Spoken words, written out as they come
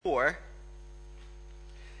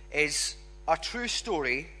is a true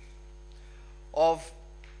story of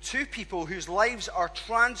two people whose lives are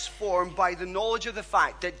transformed by the knowledge of the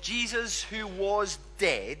fact that Jesus, who was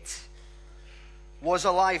dead, was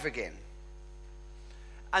alive again.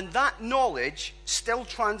 And that knowledge still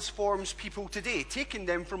transforms people today, taking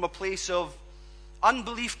them from a place of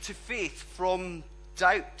unbelief to faith, from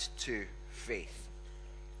doubt to faith.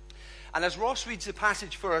 And as Ross reads the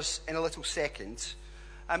passage for us in a little second,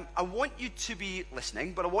 I want you to be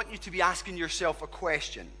listening, but I want you to be asking yourself a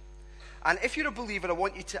question. And if you're a believer, I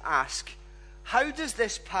want you to ask, how does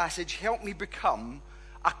this passage help me become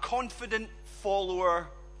a confident follower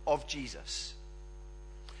of Jesus?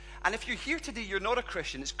 And if you're here today, you're not a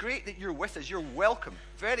Christian, it's great that you're with us. You're welcome,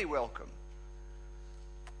 very welcome.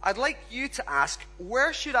 I'd like you to ask,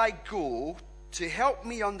 where should I go to help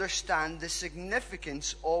me understand the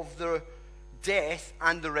significance of the death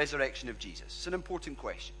and the resurrection of Jesus? It's an important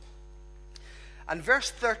question. And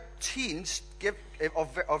verse 13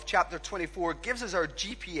 of chapter 24 gives us our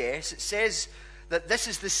GPS. It says that this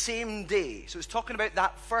is the same day. So it's talking about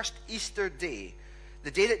that first Easter day,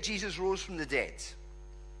 the day that Jesus rose from the dead.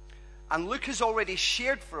 And Luke has already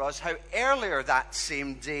shared for us how earlier that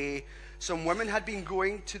same day, some women had been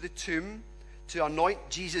going to the tomb to anoint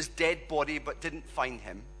Jesus' dead body but didn't find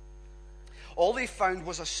him. All they found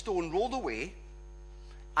was a stone rolled away,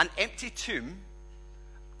 an empty tomb,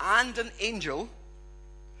 and an angel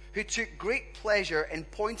who took great pleasure in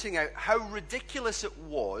pointing out how ridiculous it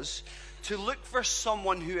was to look for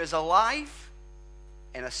someone who is alive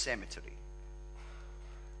in a cemetery.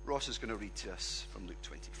 Ross is going to read to us from Luke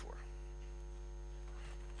 24.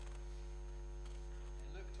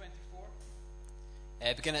 Luke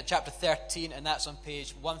 24, beginning at chapter 13, and that's on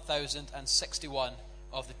page 1061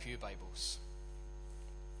 of the Pew Bibles.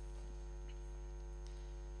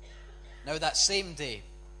 Now that same day,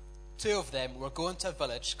 two of them were going to a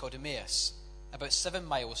village called Emmaus, about 7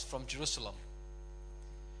 miles from Jerusalem.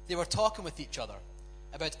 They were talking with each other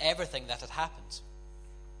about everything that had happened.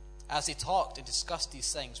 As they talked and discussed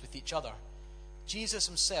these things with each other, Jesus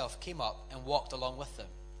himself came up and walked along with them,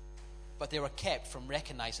 but they were kept from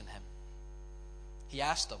recognizing him. He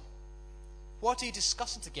asked them, "What are you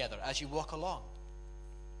discussing together as you walk along?"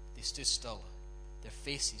 They stood still, their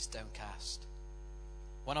faces downcast.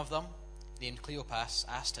 One of them, named Cleopas,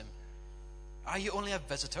 asked him, "Are you only a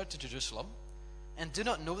visitor to Jerusalem and do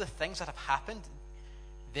not know the things that have happened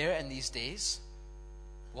there in these days?"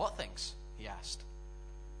 "What things?" he asked.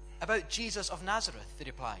 "About Jesus of Nazareth," they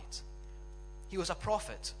replied. "He was a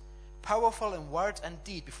prophet, powerful in word and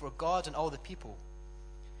deed before God and all the people.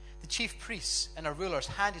 The chief priests and our rulers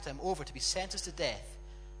handed him over to be sentenced to death,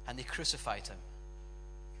 and they crucified him.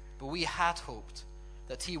 But we had hoped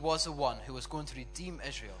that he was the one who was going to redeem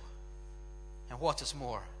Israel. And what is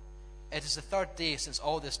more, it is the 3rd day since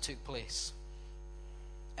all this took place.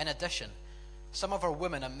 In addition, some of our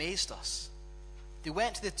women amazed us. They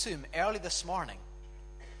went to the tomb early this morning,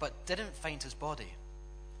 but didn't find his body.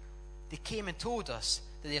 They came and told us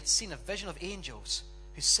that they had seen a vision of angels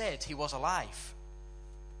who said he was alive.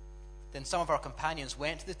 Then some of our companions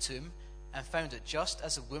went to the tomb and found it just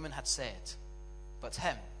as the woman had said, but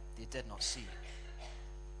him they did not see."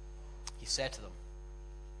 He said to them,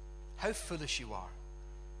 "How foolish you are,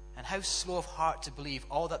 and how slow of heart to believe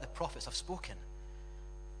all that the prophets have spoken.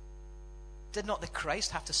 Did not the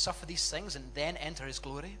Christ have to suffer these things and then enter his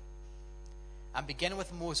glory?" And beginning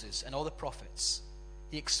with Moses and all the prophets,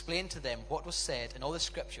 he explained to them what was said in all the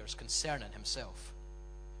scriptures concerning himself.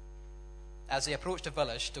 As they approached the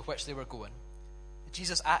village to which they were going,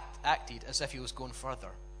 Jesus acted as if he was going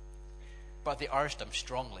further. But they urged him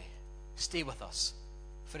strongly, "Stay with us,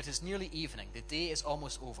 for it is nearly evening, the day is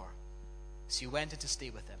almost over." So he went in to stay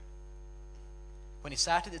with them. When he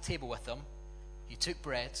sat at the table with them, he took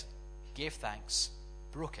bread, gave thanks,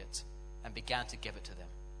 broke it, and began to give it to them.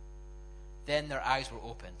 Then their eyes were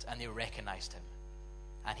opened, and they recognized him,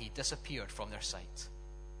 and he disappeared from their sight.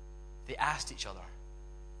 They asked each other,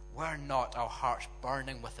 "Were not our hearts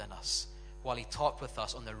burning within us while he talked with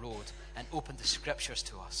us on the road and opened the scriptures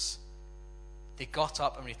to us?" They got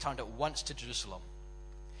up and returned at once to Jerusalem.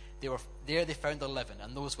 There they found the 11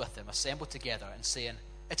 and those with him assembled together and saying,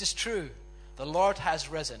 "It is true, the Lord has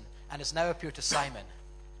risen and has now appeared to Simon."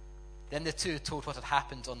 Then the two told what had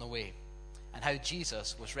happened on the way and how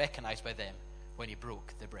Jesus was recognized by them when he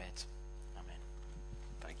broke the bread. Amen.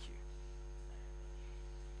 Thank you.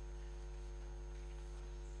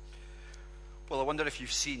 Well, I wonder if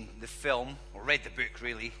you've seen the film, or read the book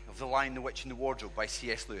really, of The Lion, the Witch and the Wardrobe by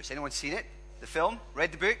C.S. Lewis. Anyone seen it? The film?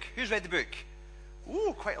 Read the book? Who's read the book?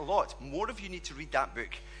 Ooh, quite a lot. More of you need to read that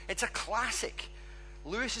book. It's a classic.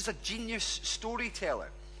 Lewis is a genius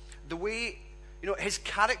storyteller. the way, his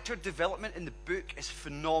character development in the book is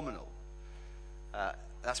phenomenal.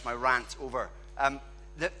 That's my rant over.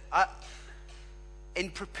 In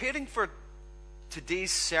preparing for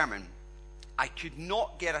today's sermon, I could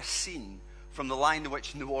not get a scene from The Lion, the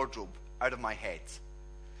Witch, and the Wardrobe out of my head.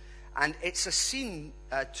 And it's a scene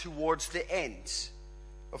towards the end.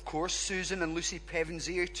 Of course, Susan and Lucy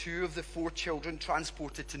Pevensey are two of the 4 children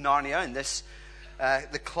transported to Narnia in this,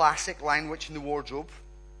 the classic Lion, Witch, and the Wardrobe.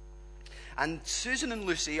 And Susan and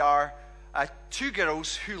Lucy are 2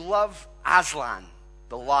 girls who love Aslan,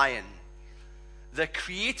 the lion, the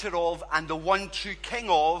creator of and the one true king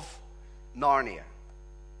of Narnia.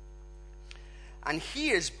 And he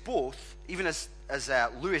is both, even as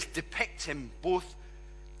Lewis depicts him, both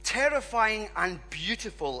terrifying and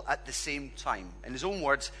beautiful at the same time. In his own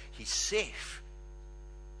words, he's safe.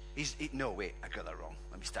 No, wait, I got that wrong.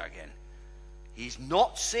 Let me start again. He's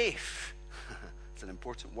not safe. It's an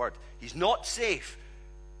important word. He's not safe,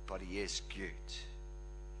 but he is good.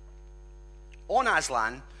 On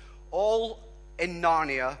Aslan, all in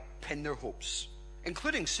Narnia pin their hopes,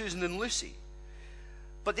 including Susan and Lucy.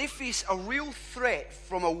 But they face a real threat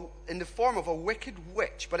in the form of a wicked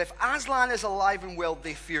witch. But if Aslan is alive and well,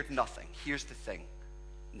 they feared nothing. Here's the thing.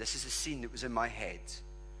 And this is a scene that was in my head.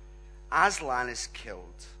 Aslan is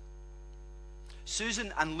killed.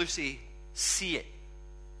 Susan and Lucy see it.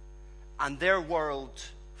 And their world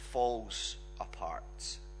falls apart.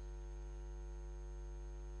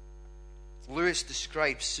 Lewis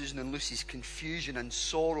describes Susan and Lucy's confusion and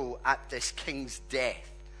sorrow at this king's death.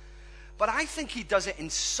 But I think he does it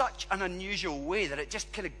in such an unusual way that it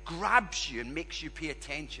just kind of grabs you and makes you pay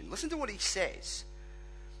attention. Listen to what he says.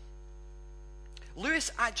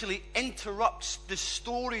 Lewis actually interrupts the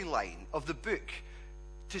storyline of the book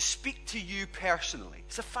to speak to you personally.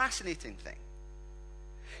 It's a fascinating thing.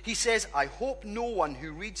 He says, I hope no one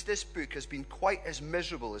who reads this book has been quite as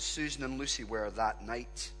miserable as Susan and Lucy were that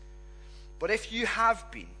night. But if you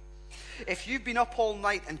have been, if you've been up all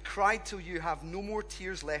night and cried till you have no more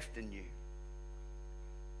tears left in you,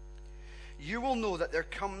 you will know that there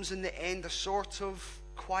comes in the end a sort of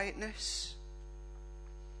quietness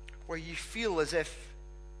where you feel as if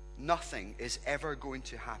nothing is ever going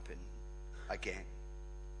to happen again.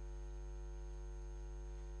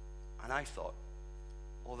 And I thought,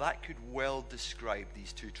 well, that could well describe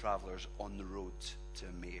these 2 travelers on the road to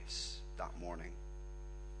Emmaus that morning.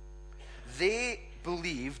 They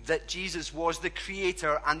believed that Jesus was the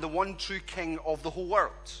creator and the one true king of the whole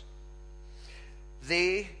world.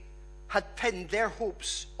 They had pinned their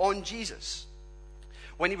hopes on Jesus.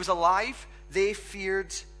 When he was alive, they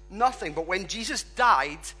feared nothing. But when Jesus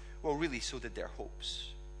died, well, really, so did their hopes.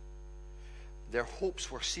 Their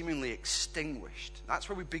hopes were seemingly extinguished. That's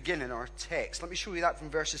where we begin in our text. Let me show you that from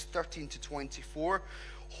verses 13 to 24.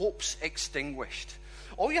 Hopes extinguished.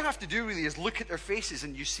 All you have to do really is look at their faces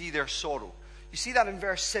and you see their sorrow. You see that in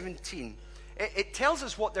verse 17. It tells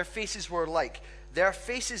us what their faces were like. Their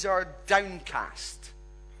faces are downcast.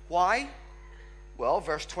 Why? Well,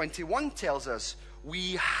 verse 21 tells us,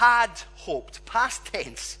 we had hoped, past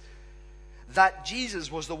tense, that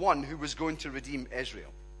Jesus was the one who was going to redeem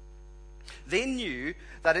Israel. They knew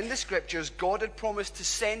that in the scriptures, God had promised to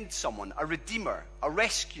send someone, a redeemer, a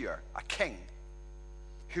rescuer, a king,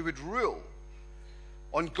 who would rule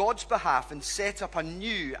on God's behalf and set up a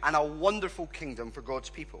new and a wonderful kingdom for God's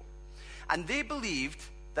people. And they believed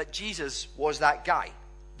that Jesus was that guy,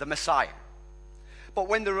 the Messiah. But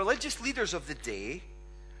when the religious leaders of the day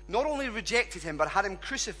not only rejected him but had him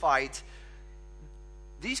crucified,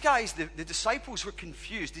 these guys, the disciples, were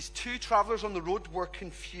confused. These 2 travelers on the road were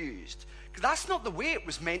confused. Because that's not the way it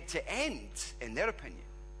was meant to end, in their opinion.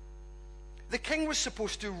 The king was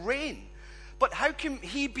supposed to reign. But how can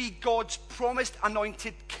he be God's promised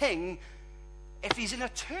anointed king if he's in a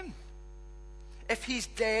tomb? If he's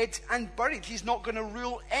dead and buried, he's not going to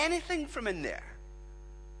rule anything from in there.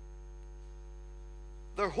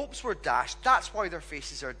 Their hopes were dashed. That's why their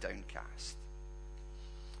faces are downcast.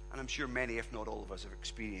 And I'm sure many, if not all of us, have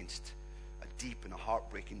experienced a deep and a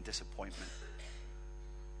heartbreaking disappointment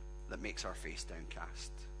that makes our face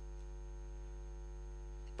downcast.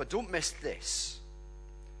 But don't miss this.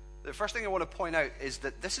 The first thing I want to point out is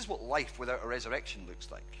that this is what life without a resurrection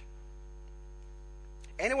looks like.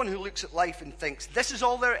 Anyone who looks at life and thinks, this is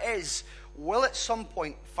all there is, will at some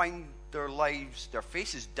point find their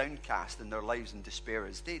faces downcast and their lives in despair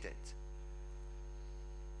as they did.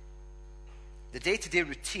 The day-to-day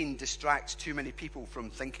routine distracts too many people from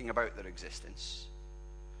thinking about their existence.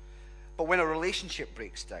 But when a relationship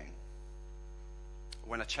breaks down,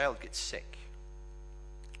 when a child gets sick,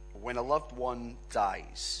 or when a loved one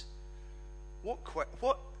dies, what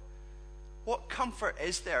What comfort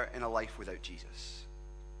is there in a life without Jesus?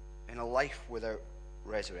 In a life without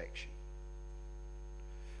resurrection?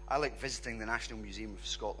 I like visiting the National Museum of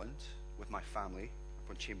Scotland with my family up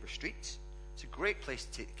on Chamber Street. It's a great place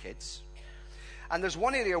to take the kids. And there's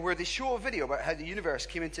one area where they show a video about how the universe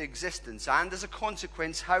came into existence and, as a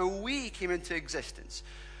consequence, how we came into existence.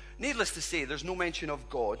 Needless to say, there's no mention of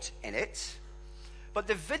God in it. But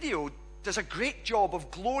the video does a great job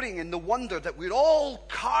of glorying in the wonder that we're all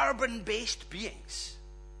carbon-based beings.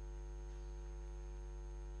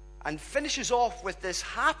 And finishes off with this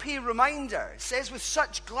happy reminder. It says with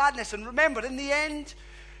such gladness, and remember, in the end,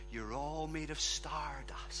 you're all made of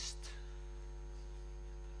stardust.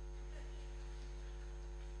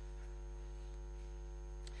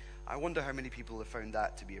 I wonder how many people have found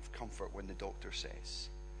that to be of comfort when the doctor says,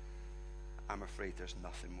 I'm afraid there's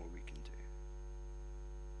nothing more we can do.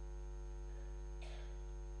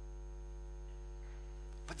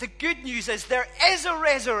 But the good news is there is a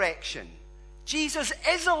resurrection. Jesus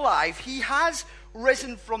is alive. He has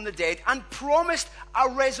risen from the dead and promised a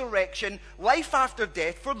resurrection, life after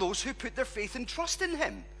death, for those who put their faith and trust in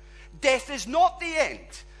him. Death is not the end.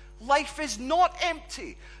 Life is not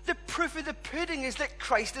empty. The proof of the pudding is that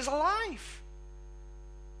Christ is alive.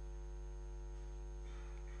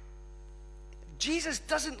 Jesus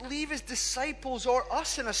doesn't leave his disciples or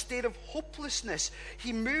us in a state of hopelessness.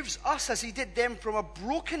 He moves us, as he did them, from a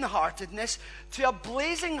brokenheartedness to a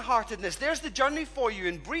blazing heartedness. There's the journey for you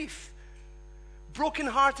in brief.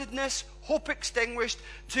 Brokenheartedness, hope extinguished,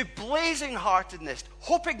 to blazing heartedness,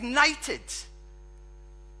 hope ignited.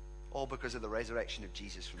 All because of the resurrection of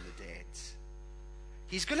Jesus from the dead.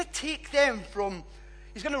 He's going to take them from,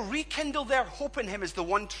 he's going to rekindle their hope in him as the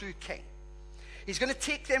one true King. He's going to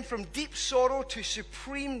take them from deep sorrow to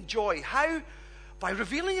supreme joy. How? By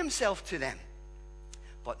revealing himself to them,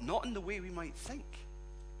 but not in the way we might think.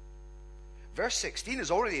 Verse 16 has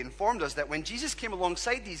already informed us that when Jesus came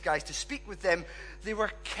alongside these guys to speak with them, they were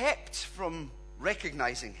kept from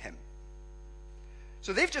recognizing him.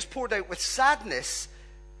 So they've just poured out with sadness.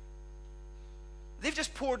 They've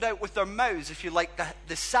just poured out with their mouths, if you like,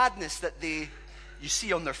 the sadness that you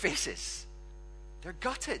see on their faces. They're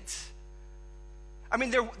gutted. I mean,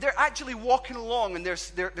 they're actually walking along and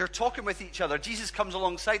they're talking with each other. Jesus comes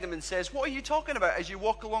alongside them and says, what are you talking about as you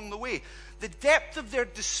walk along the way? The depth of their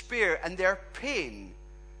despair and their pain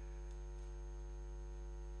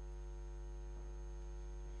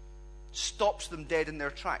stops them dead in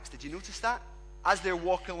their tracks. Did you notice that? As they're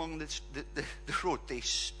walking along the road, they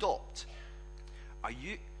stopped.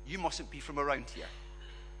 You mustn't be from around here.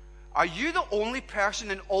 Are you the only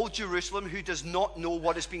person in all Jerusalem who does not know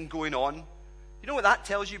what has been going on? You know what that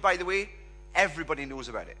tells you, by the way? Everybody knows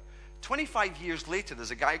about it. 25 years later, there's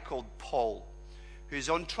a guy called Paul who's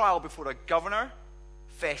on trial before a governor,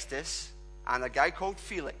 Festus, and a guy called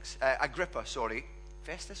Agrippa.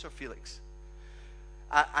 Festus or Felix?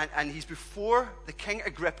 And he's before the King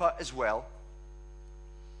Agrippa as well.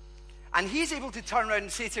 And he's able to turn around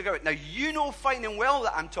and say to Agrippa, now you know fine and well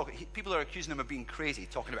that I'm talking. People are accusing him of being crazy,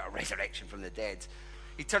 talking about resurrection from the dead.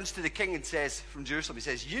 He turns to the king and says, from Jerusalem, he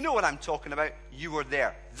says, you know what I'm talking about. You were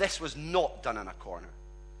there. This was not done in a corner.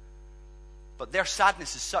 But their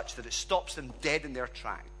sadness is such that it stops them dead in their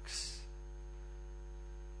tracks.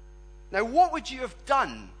 Now, what would you have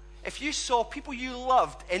done if you saw people you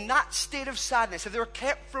loved in that state of sadness, if they were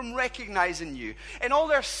kept from recognizing you? In all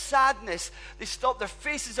their sadness, they stop, their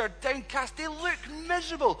faces are downcast, they look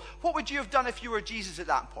miserable. What would you have done if you were Jesus at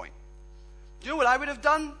that point? Do you know what I would have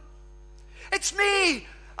done? It's me!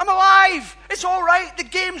 I'm alive! It's all right, the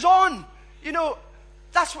game's on! You know,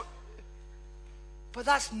 that's what... But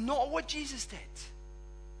that's not what Jesus did.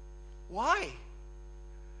 Why?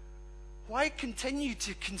 Why continue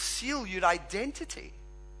to conceal your identity?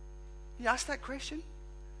 Can you ask that question?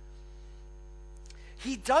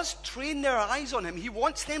 He does train their eyes on him. He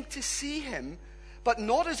wants them to see him, but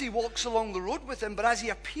not as he walks along the road with them, but as he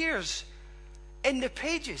appears in the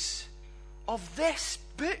pages of this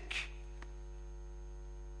book.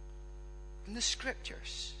 In the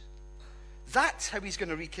scriptures. That's how he's going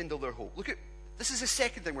to rekindle their hope. Look at, this is the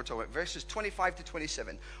second thing we're talking about, verses 25 to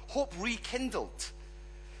 27. Hope rekindled.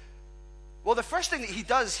 Well, the first thing that he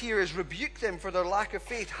does here is rebuke them for their lack of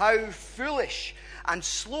faith. How foolish and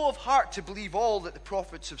slow of heart to believe all that the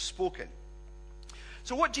prophets have spoken.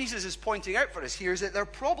 So what Jesus is pointing out for us here is that their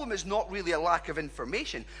problem is not really a lack of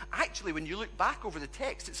information. Actually, when you look back over the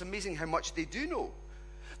text, it's amazing how much they do know.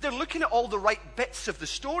 They're looking at all the right bits of the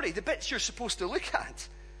story, the bits you're supposed to look at.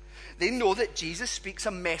 They know that Jesus speaks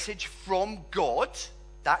a message from God.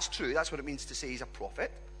 That's true. That's what it means to say he's a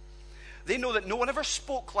prophet. They know that no one ever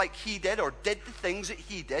spoke like he did or did the things that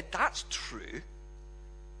he did. That's true.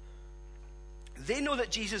 They know that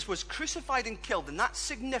Jesus was crucified and killed, and that's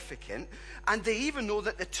significant. And they even know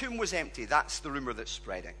that the tomb was empty. That's the rumor that's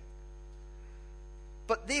spreading.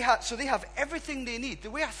 But they have everything they need.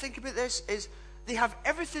 The way I think about this is they have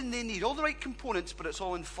everything they need, all the right components, but it's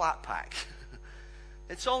all in flat pack.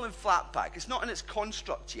 It's all in flat pack. It's not in its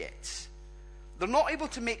construct yet. They're not able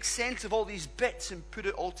to make sense of all these bits and put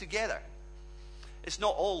it all together. It's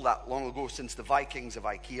not all that long ago since the Vikings of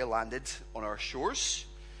IKEA landed on our shores.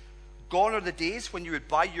 Gone are the days when you would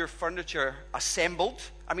buy your furniture assembled.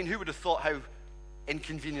 I mean, who would have thought how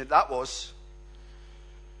inconvenient that was?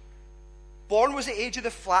 Born was the age of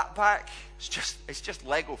the flat pack. It's just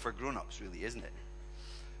Lego for grown-ups, really, isn't it?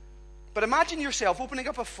 But imagine yourself opening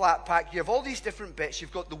up a flat pack. You have all these different bits.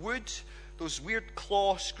 You've got the wood, those weird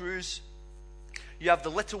claw screws. You have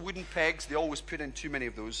the little wooden pegs. They always put in too many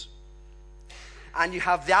of those. And you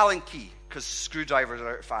have the Allen key, because screwdrivers are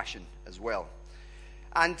out of fashion as well.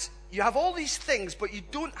 And you have all these things, but you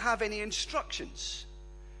don't have any instructions.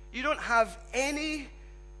 You don't have any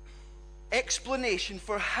explanation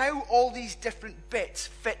for how all these different bits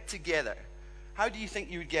fit together. How do you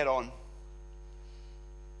think you would get on?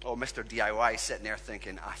 Oh, Mr. DIY sitting there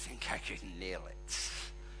thinking, I think I could nail it.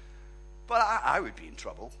 But I would be in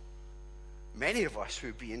trouble. Many of us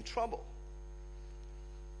would be in trouble.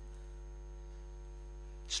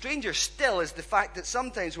 Stranger still is the fact that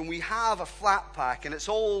sometimes when we have a flat pack and it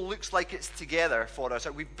all looks like it's together for us,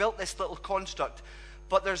 like we've built this little construct,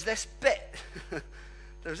 but there's this bit,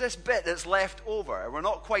 there's this bit that's left over, and we're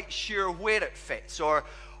not quite sure where it fits, or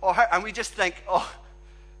how, and we just think, oh,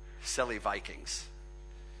 silly Vikings,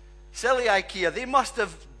 silly IKEA, they must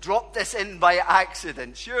have dropped this in by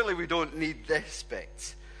accident. Surely we don't need this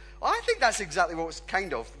bit. Well, I think that's exactly what's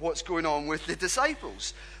going on with the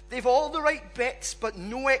disciples. They've all the right bits, but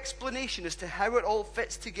no explanation as to how it all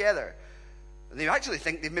fits together. They actually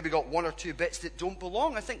think they've maybe got one or two bits that don't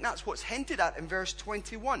belong. I think that's what's hinted at in verse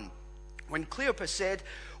 21. When Cleopas said,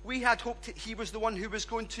 we had hoped that he was the one who was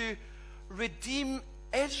going to redeem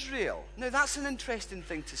Israel. Now that's an interesting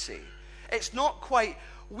thing to say. It's not quite,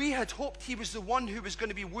 we had hoped he was the one who was going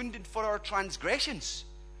to be wounded for our transgressions,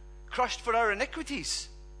 crushed for our iniquities.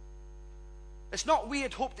 It's not we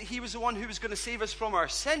had hoped that he was the one who was going to save us from our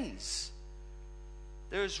sins.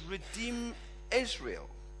 There's redeem Israel.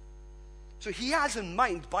 So he has in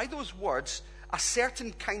mind, by those words, a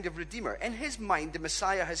certain kind of redeemer. In his mind, the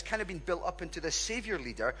Messiah has kind of been built up into this savior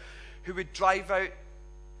leader who would drive out,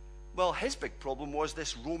 well, his big problem was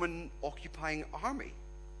this Roman occupying army.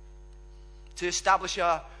 To establish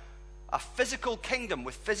a physical kingdom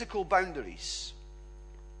with physical boundaries.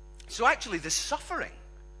 So actually the suffering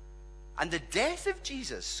and the death of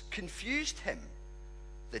Jesus confused him.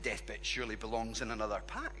 The death bit surely belongs in another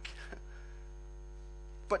pack.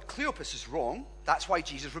 But Cleopas is wrong. That's why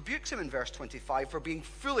Jesus rebukes him in verse 25 for being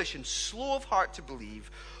foolish and slow of heart to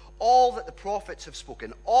believe all that the prophets have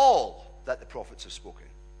spoken. All that the prophets have spoken.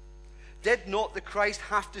 Did not the Christ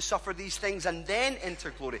have to suffer these things and then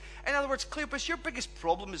enter glory? In other words, Cleopas, your biggest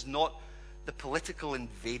problem is not the political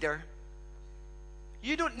invader.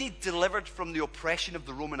 You don't need delivered from the oppression of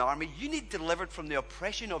the Roman army. You need delivered from the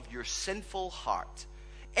oppression of your sinful heart.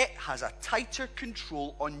 It has a tighter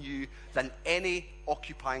control on you than any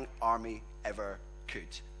occupying army ever could.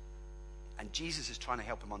 And Jesus is trying to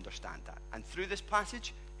help him understand that. And through this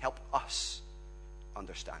passage, help us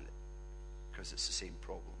understand it. Because it's the same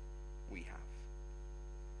problem we have.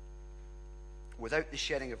 Without the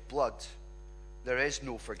shedding of blood, there is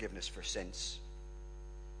no forgiveness for sins.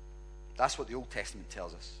 That's what the Old Testament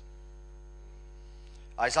tells us.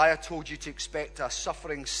 Isaiah told you to expect a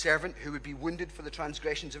suffering servant who would be wounded for the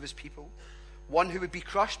transgressions of his people. One who would be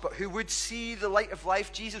crushed, but who would see the light of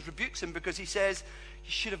life. Jesus rebukes him because he says,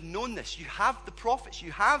 you should have known this. You have the prophets.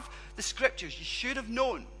 You have the scriptures. You should have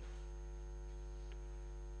known.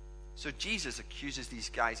 So Jesus accuses these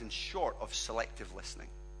guys in short of selective listening.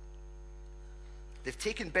 They've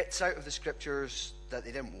taken bits out of the scriptures that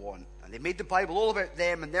they didn't want. And they made the Bible all about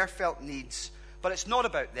them and their felt needs. But it's not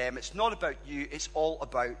about them. It's not about you. It's all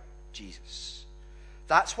about Jesus.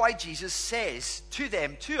 That's why Jesus says to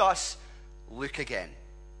them, to us, look again.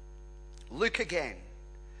 Look again.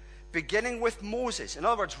 Beginning with Moses. In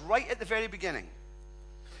other words, right at the very beginning.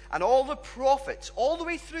 And all the prophets, all the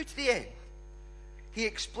way through to the end. He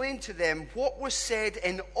explained to them what was said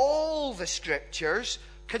in all the scriptures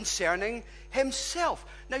concerning himself.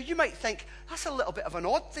 Now you might think, that's a little bit of an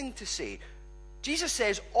odd thing to say. Jesus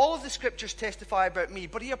says, all of the scriptures testify about me,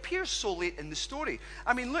 but he appears so late in the story.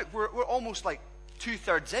 I mean, look, we're almost like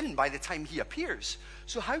 2/3 in by the time he appears.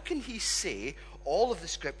 So how can he say all of the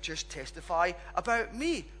scriptures testify about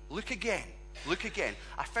me? Look again. Look again.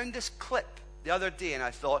 I found this clip the other day and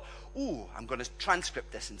I thought, oh, I'm going to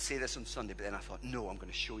transcript this and say this on Sunday. But then I thought, no, I'm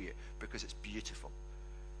going to show you because it's beautiful.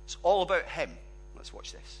 It's all about him. Let's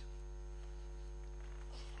watch this.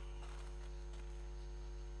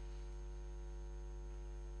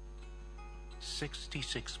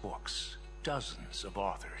 66 books, dozens of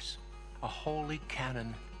authors, a holy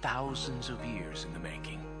canon thousands of years in the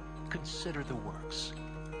making. Consider the works,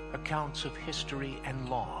 accounts of history and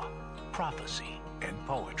law, prophecy and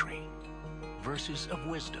poetry, verses of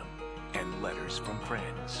wisdom and letters from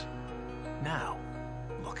friends. Now,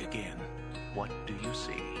 look again. What do you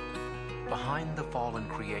see? Behind the fallen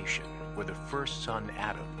creation, where the first son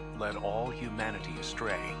Adam led all humanity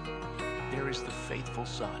astray, there is the faithful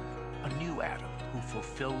Son, a new Adam who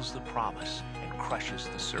fulfills the promise and crushes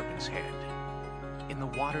the serpent's head. In the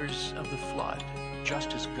waters of the flood,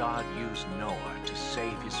 just as God used Noah to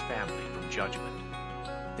save his family from judgment,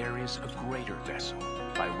 there is a greater vessel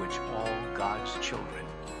by which all God's children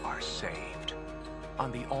are saved.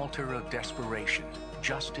 On the altar of desperation,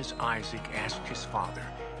 just as Isaac asked his father,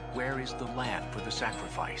 "Where is the lamb for the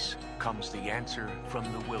sacrifice?" comes the answer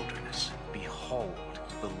from the wilderness, "Behold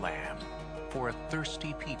the lamb." For a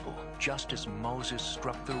thirsty people, just as Moses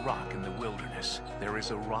struck the rock in the wilderness, there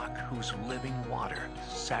is a rock whose living water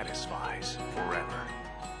satisfies forever.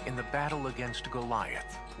 In the battle against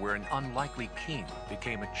Goliath, where an unlikely king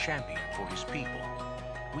became a champion for his people,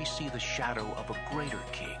 we see the shadow of a greater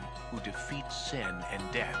king who defeats sin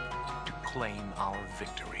and death to claim our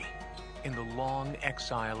victory. In the long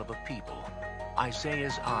exile of a people,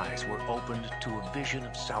 Isaiah's eyes were opened to a vision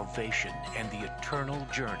of salvation and the eternal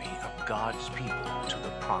journey of God's people to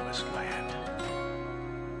the promised land.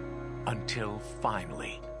 Until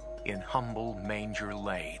finally, in humble manger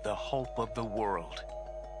lay the hope of the world,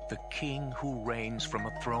 the King who reigns from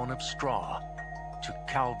a throne of straw to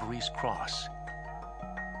Calvary's cross,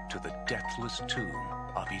 to the deathless tomb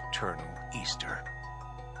of eternal Easter.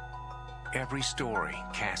 Every story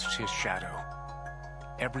casts his shadow.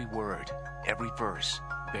 Every word, every verse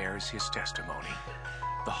bears his testimony.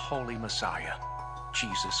 The Holy Messiah,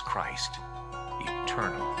 Jesus Christ,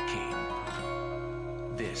 eternal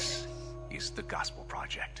King. This is the Gospel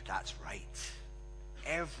Project. That's right.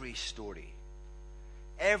 Every story,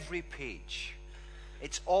 every page,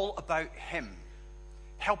 it's all about him,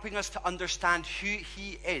 helping us to understand who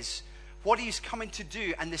he is, what he's coming to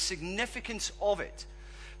do, and the significance of it.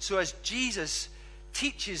 So as Jesus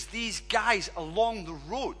teaches these guys along the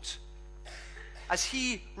road, as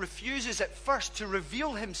he refuses at first to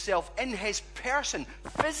reveal himself in his person,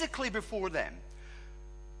 physically before them,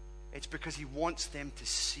 it's because he wants them to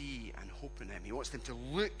see and hope in him. He wants them to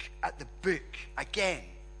look at the book again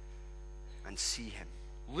and see him.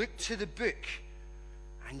 Look to the book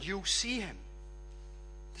and you'll see him.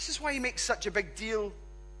 This is why he makes such a big deal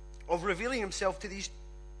of revealing himself to these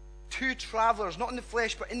two travelers, not in the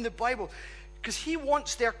flesh, but in the Bible. Because he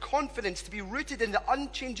wants their confidence to be rooted in the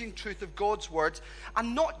unchanging truth of God's word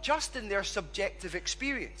and not just in their subjective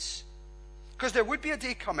experience. Because there would be a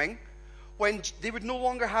day coming when they would no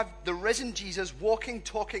longer have the risen Jesus walking,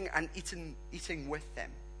 talking, and eating with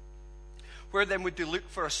them. Where then would they look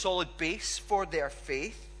for a solid base for their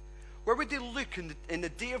faith? Where would they look in the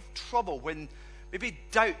day of trouble when maybe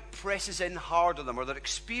doubt presses in hard on them or their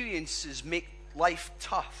experiences make life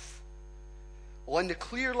tough? Well, in the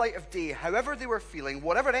clear light of day, however they were feeling,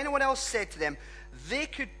 whatever anyone else said to them, they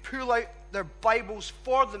could pull out their Bibles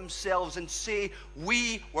for themselves and say,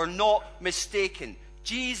 we were not mistaken.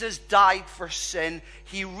 Jesus died for sin.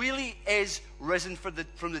 He really is risen from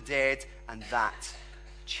the dead, and that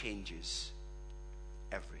changes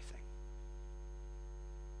everything.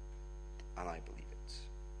 And I believe it.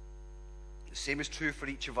 The same is true for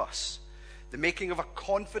each of us. The making of a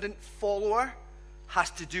confident follower has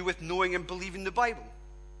to do with knowing and believing the Bible.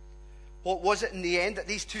 What was it in the end that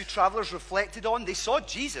these two travelers reflected on? They saw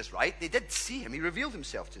Jesus, right? They did see him. He revealed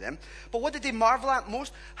himself to them. But what did they marvel at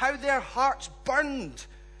most? How their hearts burned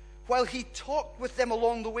while he talked with them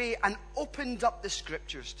along the way and opened up the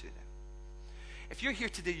scriptures to them. If you're here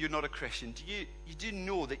today, you're not a Christian, you do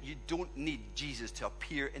know that you don't need Jesus to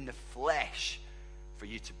appear in the flesh for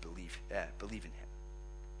you to believe in him.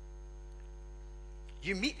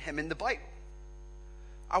 You meet him in the Bible.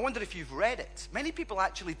 I wonder if you've read it. Many people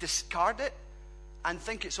actually discard it and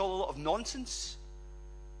think it's all a lot of nonsense,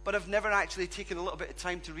 but have never actually taken a little bit of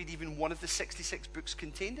time to read even one of the 66 books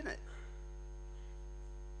contained in it.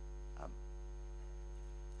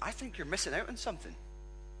 I think you're missing out on something.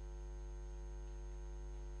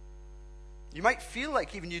 You might feel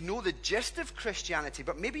like even you know the gist of Christianity,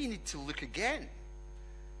 but maybe you need to look again.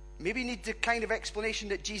 Maybe you need the kind of explanation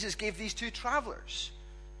that Jesus gave these two travelers.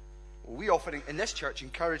 Well, we often in this church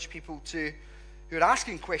encourage people who are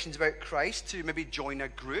asking questions about Christ to maybe join a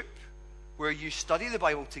group where you study the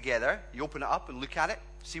Bible together. You open it up and look at it,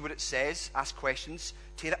 see what it says, ask questions,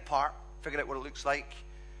 tear it apart, figure out what it looks like,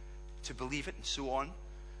 to believe it, and so on.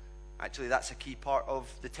 Actually, that's a key part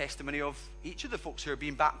of the testimony of each of the folks who are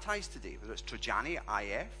being baptized today, whether it's Trajani at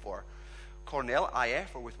IF, or Cornell at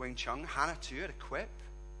IF, or with Wing Chung, Hannah too at Equip.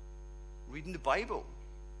 Reading the Bible,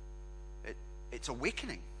 it's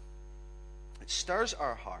awakening. It stirs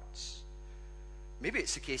our hearts. Maybe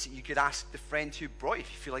it's the case that you could ask the friend who brought you,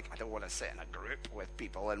 if you feel like, I don't want to sit in a group with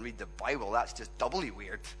people and read the Bible, that's just doubly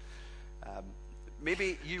weird.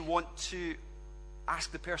 Maybe you want to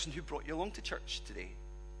ask the person who brought you along to church today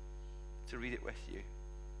to read it with you.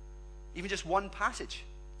 Even just one passage.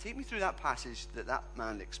 Take me through that passage that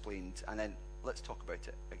man explained, and then let's talk about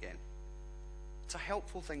it again. It's a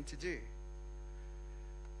helpful thing to do.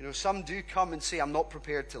 You know, some do come and say, I'm not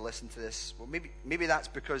prepared to listen to this. Well, maybe that's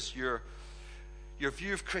because your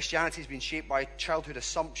view of Christianity has been shaped by childhood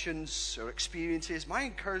assumptions or experiences. My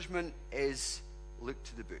encouragement is look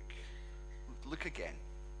to the book. Look again.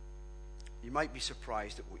 You might be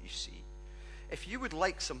surprised at what you see. If you would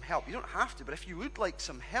like some help, you don't have to, but if you would like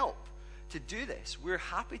some help to do this, we're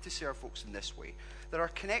happy to serve folks in this way. There are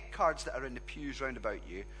connect cards that are in the pews round about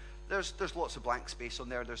you. There's lots of blank space on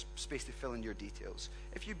there. There's space to fill in your details.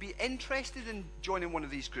 If you'd be interested in joining one of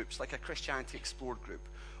these groups, like a Christianity Explored group,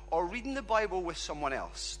 or reading the Bible with someone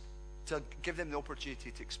else to give them the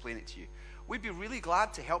opportunity to explain it to you, we'd be really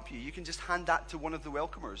glad to help you. You can just hand that to one of the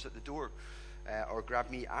welcomers at the door, or grab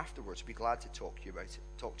me afterwards. We'd be glad to talk to you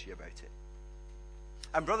about it.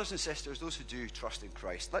 And brothers and sisters, those who do trust in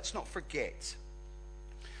Christ, let's not forget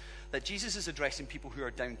that Jesus is addressing people who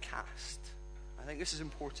are downcast. I think this is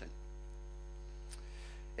important.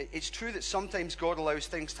 It's true that sometimes God allows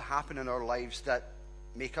things to happen in our lives that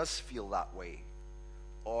make us feel that way,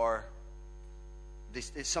 or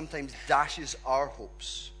it sometimes dashes our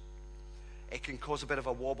hopes. It can cause a bit of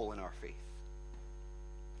a wobble in our faith.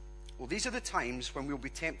 Well, these are the times when we'll be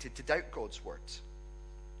tempted to doubt God's word.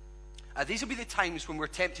 These will be the times when we're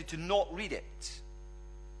tempted to not read it.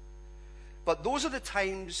 But those are the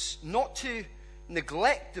times not to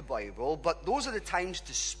neglect the Bible, but those are the times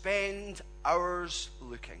to spend hours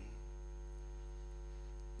looking.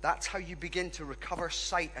 That's how you begin to recover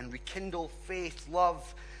sight and rekindle faith,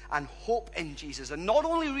 love, and hope in Jesus. And not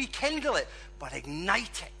only rekindle it, but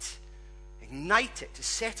ignite it. Ignite it, to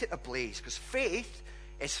set it ablaze. Because faith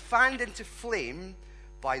is fanned into flame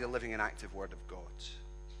by the living and active Word of God.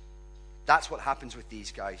 That's what happens with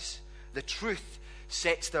these guys. The truth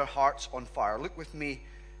sets their hearts on fire. Look with me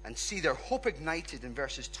and see their hope ignited in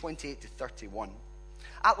verses 28 to 31.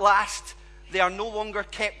 At last, they are no longer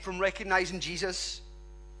kept from recognizing Jesus.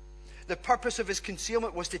 The purpose of his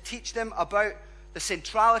concealment was to teach them about the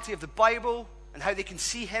centrality of the Bible and how they can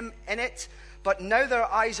see him in it. But now their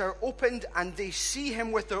eyes are opened and they see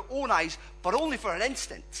him with their own eyes, but only for an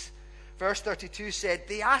instant. Verse 32 said,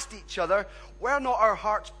 they asked each other, were not our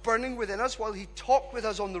hearts burning within us while he talked with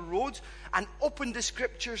us on the road and opened the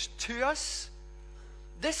scriptures to us?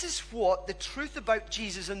 This is what the truth about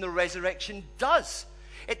Jesus and the resurrection does.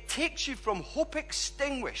 It takes you from hope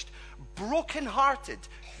extinguished, broken-hearted,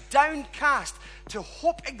 downcast, to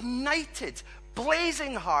hope ignited,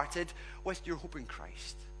 blazing-hearted with your hope in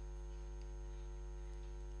Christ.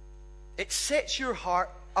 It sets your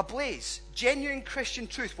heart ablaze. Genuine Christian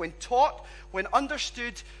truth, when taught, when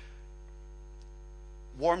understood,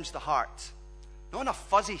 warms the heart. Not in a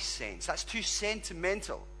fuzzy sense, that's too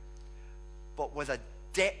sentimental, but with a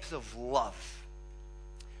depth of love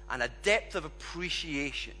and a depth of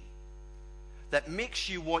appreciation that makes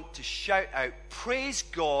you want to shout out, praise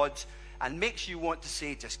God, and makes you want to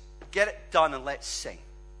say, just get it done and let's sing.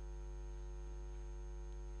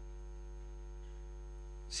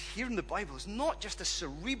 Hearing the Bible is not just a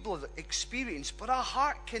cerebral experience, but a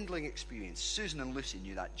heart-kindling experience. Susan and Lucy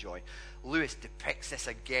knew that joy. Lewis depicts this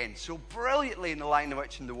again so brilliantly in The Lion, the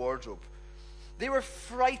Witch, and the Wardrobe. They were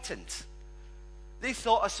frightened. They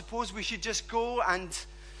thought, I suppose we should just go and,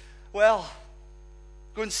 go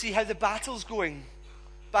and see how the battle's going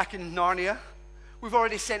back in Narnia. We've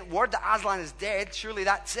already sent word that Aslan is dead. Surely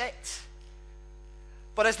that's it.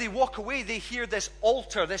 But as they walk away, they hear this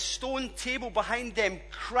altar, this stone table behind them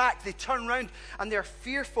crack. They turn around and they're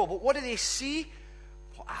fearful. But what do they see?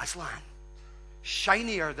 Well, Aslan,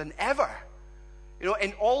 shinier than ever.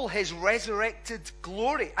 in all his resurrected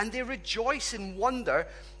glory. And they rejoice in wonder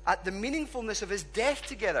at the meaningfulness of his death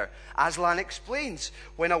together. Aslan explains,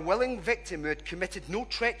 when a willing victim who had committed no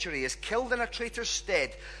treachery is killed in a traitor's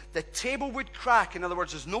stead, the table would crack. In other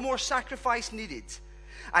words, there's no more sacrifice needed.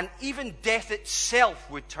 And even death itself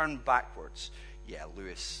would turn backwards. Yeah,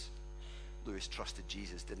 Lewis trusted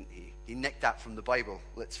Jesus, didn't he? He nicked that from the Bible,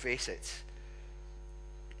 let's face it.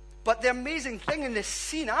 But the amazing thing in this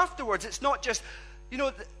scene afterwards, it's not just,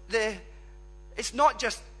 it's not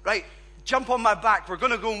just, right, jump on my back, we're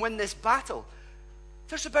going to go and win this battle.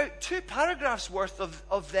 There's about 2 paragraphs worth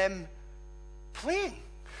of them playing.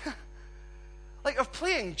 Like, of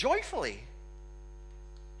playing joyfully.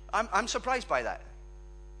 I'm surprised by that.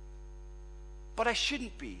 But I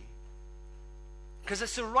shouldn't be. Because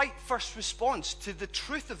it's the right first response to the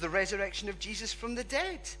truth of the resurrection of Jesus from the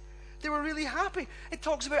dead. They were really happy. It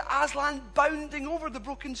talks about Aslan bounding over the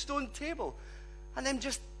broken stone table and them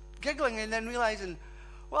just giggling and then realizing,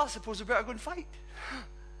 well, I suppose we better go and fight.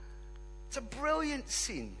 It's a brilliant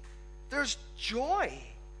scene. There's joy.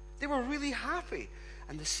 They were really happy.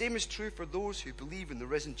 And the same is true for those who believe in the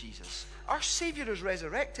risen Jesus. Our Savior is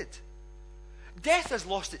resurrected. Death has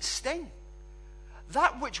lost its sting.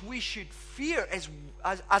 That which we should fear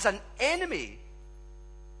as an enemy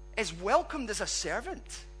is welcomed as a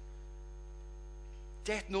servant.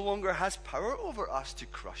 Death no longer has power over us to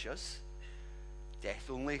crush us. Death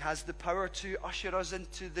only has the power to usher us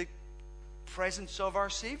into the presence of our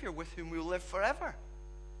Savior, with whom we will live forever.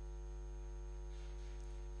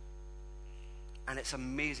 And it's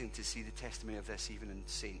amazing to see the testimony of this even in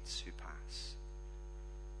saints who pass.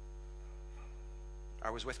 I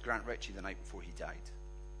was with Grant Ritchie the night before he died.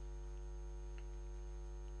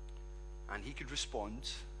 And he could respond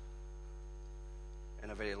in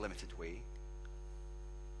a very limited way.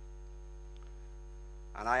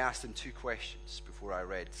 And I asked him 2 questions before I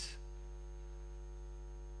read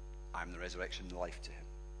I'm the resurrection and the life to him.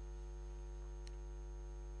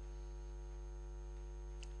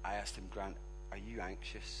 I asked him, Grant, are you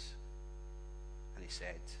anxious? And he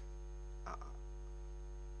said,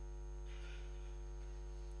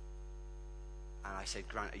 And I said,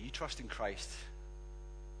 Grant, are you trusting Christ?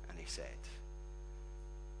 And he said,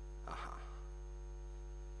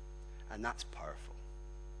 And that's powerful.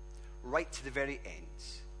 Right to the very end.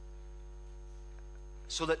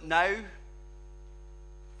 So that now,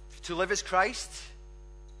 to live is Christ,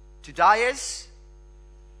 to die is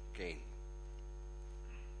gain.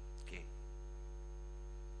 Gain.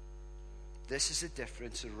 This is the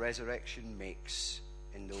difference the resurrection makes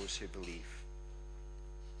in those who believe.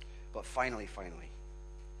 But finally,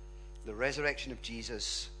 the resurrection of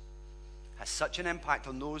Jesus has such an impact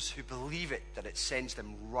on those who believe it that it sends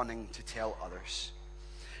them running to tell others.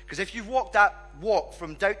 Because if you've walked that walk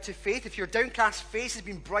from doubt to faith, if your downcast face has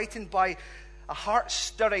been brightened by a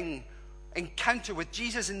heart-stirring encounter with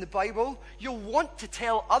Jesus in the Bible, you'll want to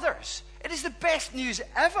tell others. It is the best news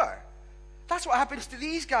ever. That's what happens to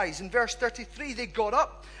these guys. In verse 33, they got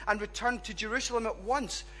up and returned to Jerusalem at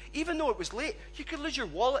once. Even though it was late, you could lose your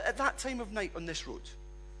wallet at that time of night on this road.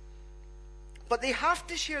 But they have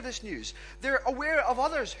to share this news. They're aware of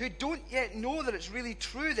others who don't yet know that it's really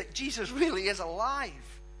true, that Jesus really is alive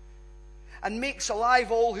and makes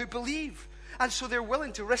alive all who believe. And so they're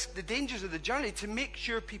willing to risk the dangers of the journey to make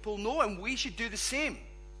sure people know, and we should do the same.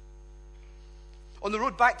 On the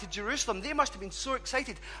road back to Jerusalem, they must have been so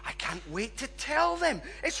excited. I can't wait to tell them.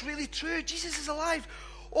 It's really true. Jesus is alive.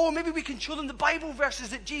 Oh, maybe we can show them the Bible verses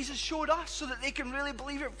that Jesus showed us so that they can really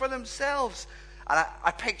believe it for themselves. And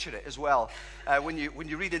I picture it as well. When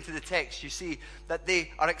you read into the text, you see that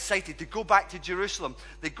they are excited to go back to Jerusalem.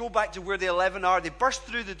 They go back to where the 11 are. They burst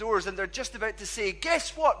through the doors and they're just about to say,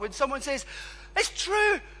 guess what? When someone says, it's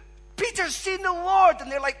true, Peter's seen the Lord.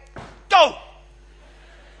 And they're like, go!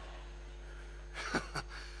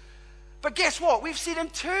 But guess what? We've seen him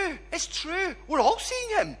too. It's true. We're all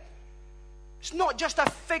seeing him. It's not just a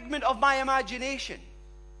figment of my imagination.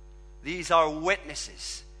 These are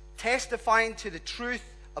witnesses testifying to the truth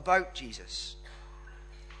about Jesus.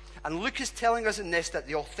 And Luke is telling us in this that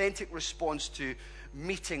the authentic response to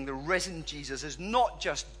meeting the risen Jesus is not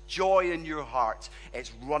just joy in your heart,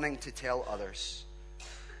 it's running to tell others.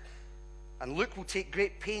 And Luke will take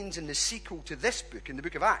great pains in the sequel to this book, in the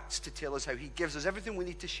book of Acts, to tell us how he gives us everything we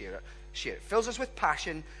need to share it. Fills us with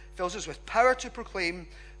passion, fills us with power to proclaim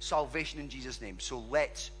salvation in Jesus' name. So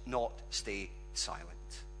let's not stay silent.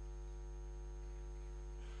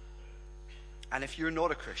 And if you're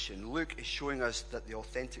not a Christian, Luke is showing us that the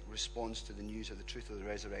authentic response to the news of the truth of the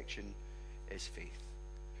resurrection is faith.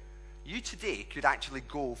 You today could actually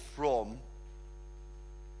go from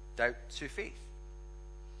doubt to faith.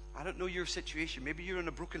 I don't know your situation. Maybe you're in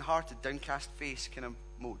a broken-hearted, downcast face kind of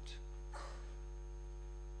mode.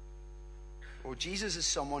 Or Jesus is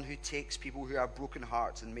someone who takes people who have broken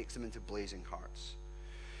hearts and makes them into blazing hearts.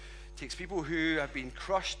 Takes people who have been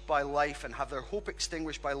crushed by life and have their hope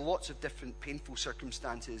extinguished by lots of different painful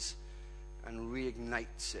circumstances and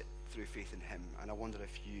reignites it through faith in him. And I wonder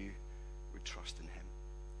if you would trust in him.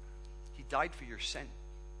 He died for your sin.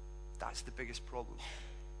 That's the biggest problem.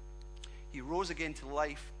 He rose again to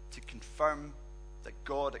life to confirm that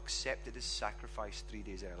God accepted his sacrifice 3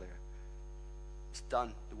 days earlier. It's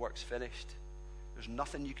done. The work's finished. There's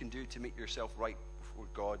nothing you can do to make yourself right before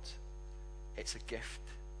God. It's a gift.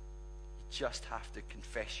 You just have to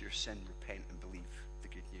confess your sin, repent, and believe the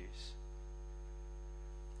good news.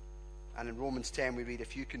 And in Romans 10 we read,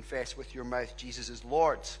 if you confess with your mouth Jesus is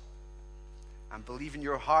Lord and believe in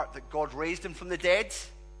your heart that God raised him from the dead,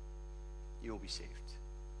 you will be saved.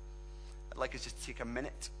 I'd like us just to take a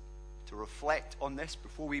minute to reflect on this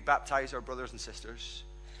before we baptize our brothers and sisters.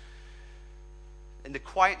 In the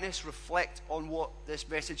quietness, reflect on what this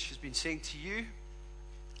message has been saying to you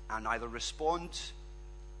and either respond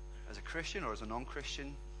as a Christian or as a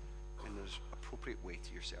non-Christian in the appropriate way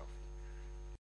to yourself.